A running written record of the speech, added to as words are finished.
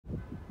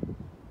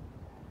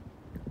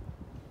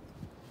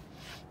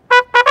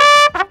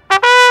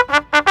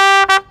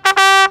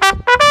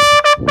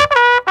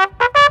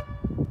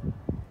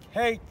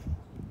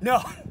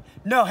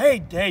No,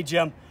 hey,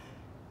 Jim.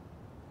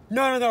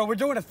 No, we're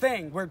doing a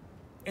thing.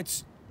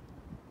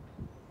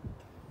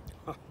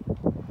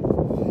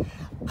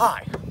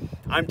 Hi,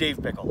 I'm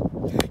Dave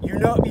Pickle.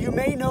 You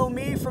may know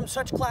me from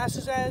such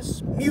classes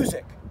as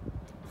music,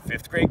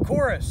 5th grade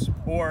chorus,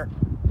 or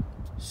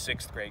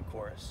 6th grade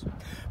chorus.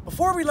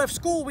 Before we left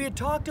school, we had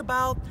talked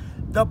about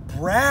the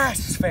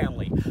brass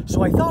family.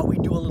 So I thought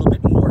we'd do a little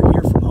bit more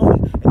here from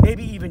home and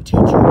maybe even teach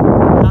you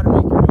how to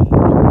make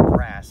your own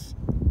brass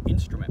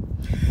instrument.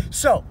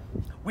 So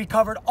we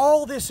covered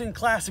all this in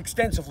class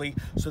extensively,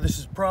 so this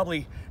is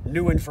probably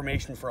new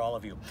information for all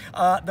of you.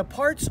 The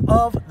parts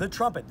of the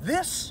trumpet.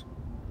 This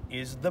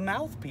is the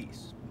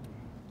mouthpiece.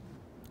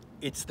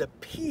 It's the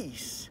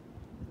piece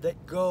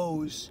that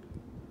goes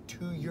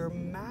to your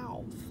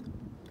mouth.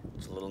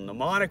 It's a little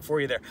mnemonic for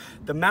you there.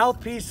 The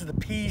mouthpiece is the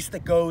piece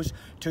that goes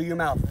to your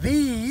mouth.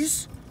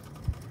 These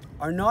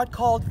are not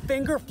called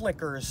finger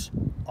flickers,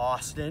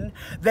 Austin.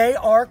 They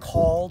are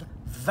called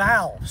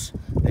valves.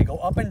 They go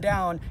up and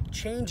down,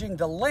 changing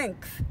the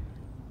length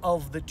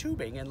of the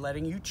tubing and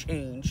letting you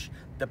change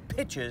the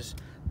pitches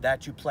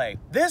that you play.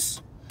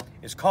 This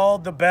is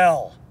called the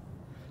bell.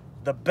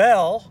 The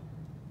bell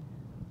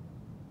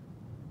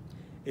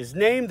is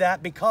named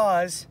that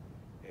because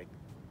it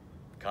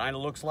kind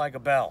of looks like a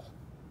bell.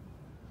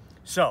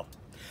 So,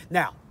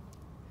 now,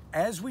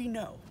 as we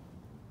know,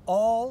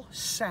 all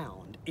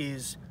sound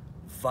is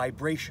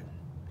vibration.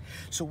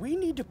 So we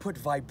need to put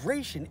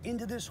vibration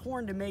into this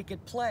horn to make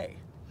it play.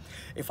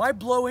 If I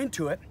blow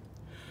into it,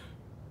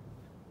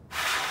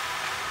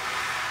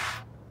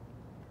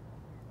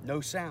 no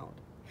sound.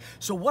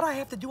 So what I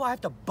have to do, I have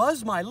to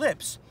buzz my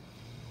lips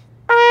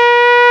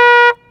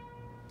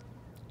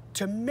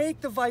to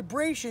make the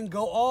vibration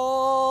go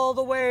all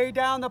the way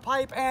down the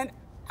pipe and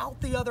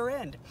out the other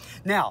end.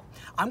 Now,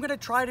 I'm going to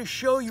try to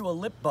show you a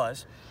lip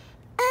buzz.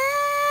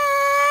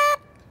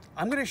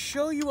 I'm going to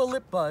show you a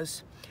lip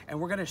buzz, and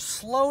we're going to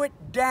slow it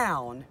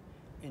down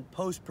in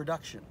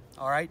post-production.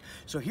 All right?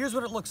 So here's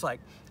what it looks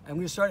like. I'm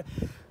going to start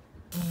it.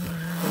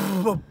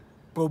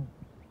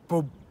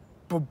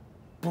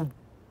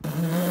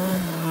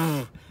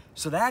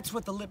 So that's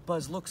what the lip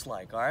buzz looks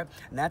like, all right?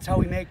 And that's how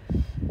we make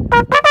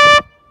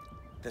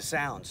the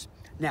sounds.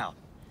 Now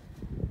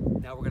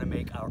we're going to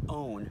make our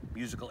own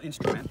musical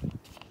instrument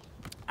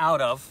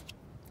out of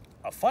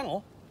a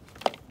funnel,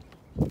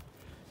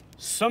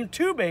 some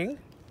tubing,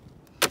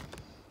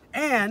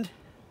 and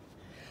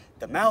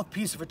the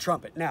mouthpiece of a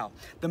trumpet. Now,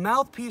 the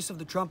mouthpiece of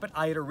the trumpet,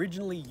 I had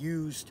originally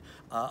used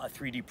a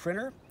 3D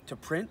printer to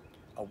print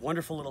a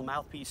wonderful little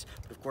mouthpiece,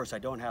 but of course I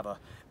don't have a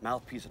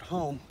mouthpiece at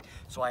home,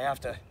 so I have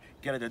to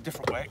get it a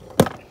different way.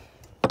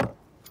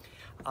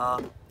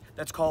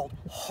 That's called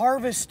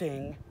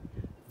harvesting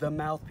the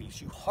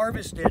mouthpiece. You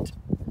harvest it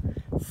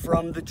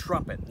from the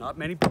trumpet. Not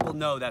many people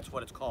know that's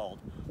what it's called,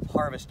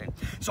 harvesting.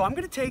 So I'm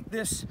going to take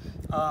this,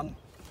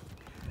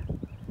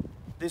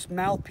 this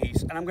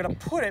mouthpiece, and I'm going to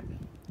put it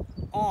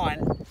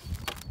on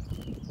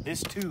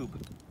this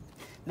tube.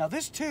 Now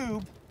this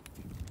tube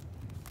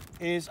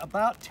is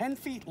about 10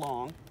 feet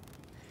long,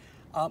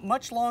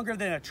 much longer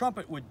than a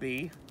trumpet would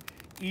be,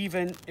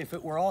 even if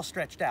it were all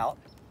stretched out.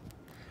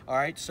 All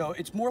right, so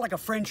it's more like a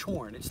French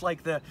horn. It's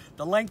like the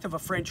length of a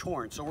French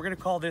horn. So we're gonna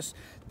call this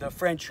the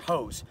French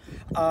hose.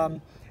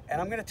 And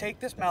I'm gonna take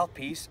this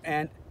mouthpiece,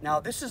 and now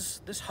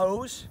this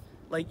hose,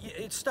 like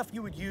it's stuff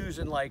you would use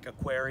in like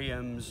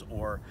aquariums,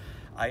 or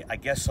I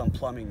guess some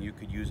plumbing you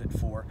could use it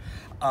for.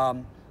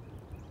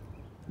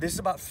 This is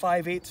about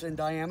 5/8 in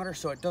diameter,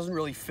 so it doesn't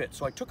really fit.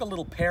 So I took a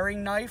little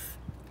paring knife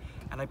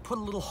and I put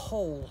a little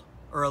hole,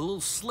 or a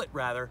little slit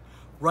rather,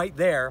 right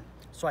there,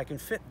 so I can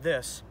fit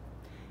this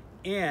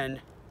in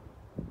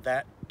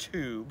that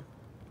tube.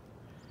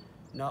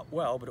 Not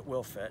well, but it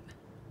will fit.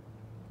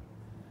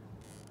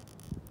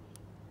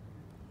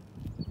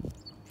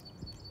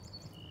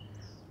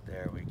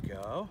 There we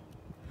go.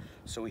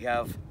 So we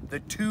have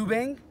the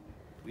tubing,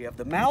 we have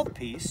the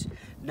mouthpiece.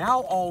 Now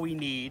all we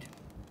need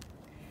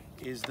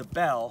is the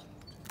bell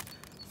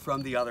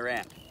from the other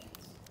end.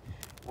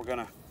 We're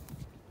gonna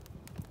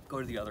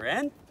go to the other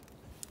end,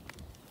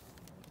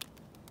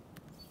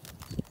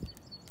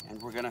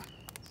 and we're gonna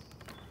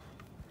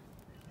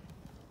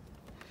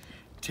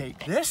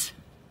take this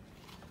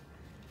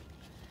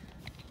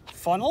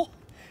funnel,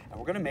 and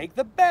we're gonna make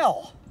the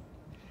bell.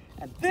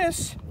 And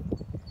this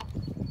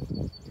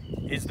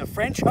is the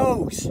French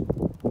hose.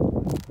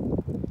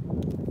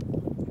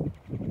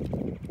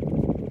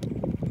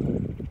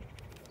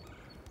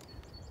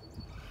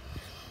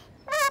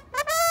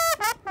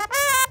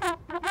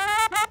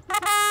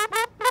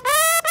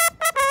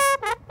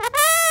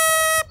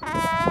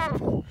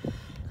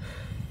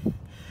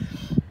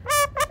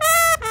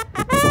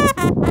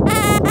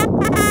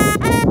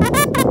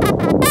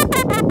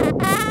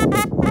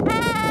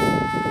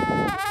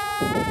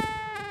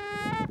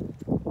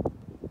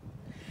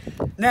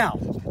 Now,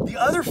 the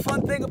other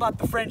fun thing about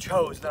the French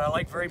hose that I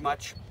like very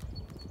much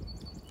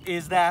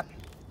is that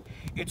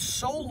it's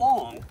so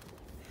long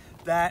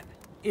that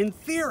in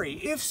theory,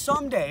 if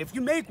someday, if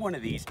you make one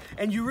of these,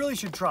 and you really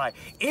should try,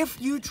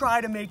 if you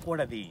try to make one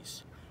of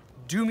these,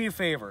 do me a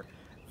favor,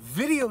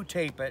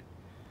 videotape it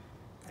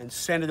and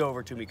send it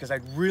over to me, because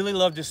I'd really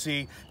love to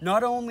see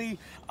not only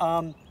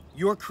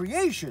your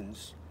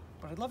creations,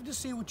 but I'd love to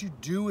see what you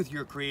do with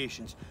your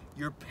creations.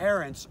 Your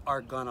parents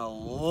are gonna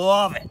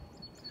love it.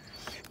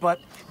 But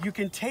you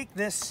can take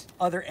this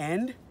other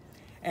end,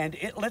 and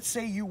let's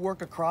say you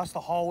work across the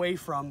hallway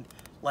from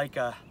like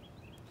a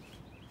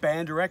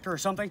band director or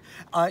something,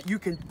 you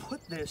can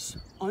put this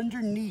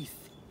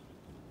underneath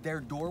their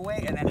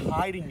doorway and then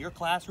hide in your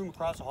classroom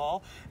across the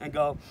hall and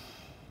go,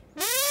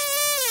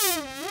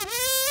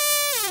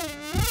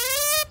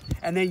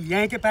 and then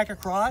yank it back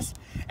across,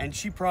 and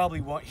she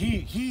probably won't,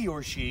 he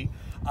or she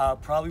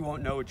probably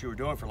won't know what you were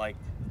doing for like,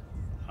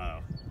 I don't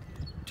know,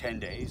 10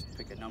 days,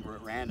 pick a number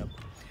at random.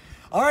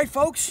 All right,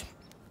 folks,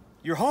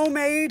 your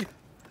homemade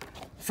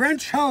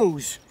French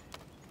hose.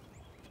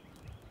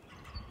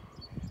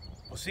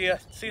 We'll see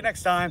you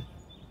next time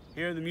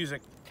here in the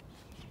music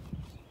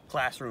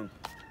classroom.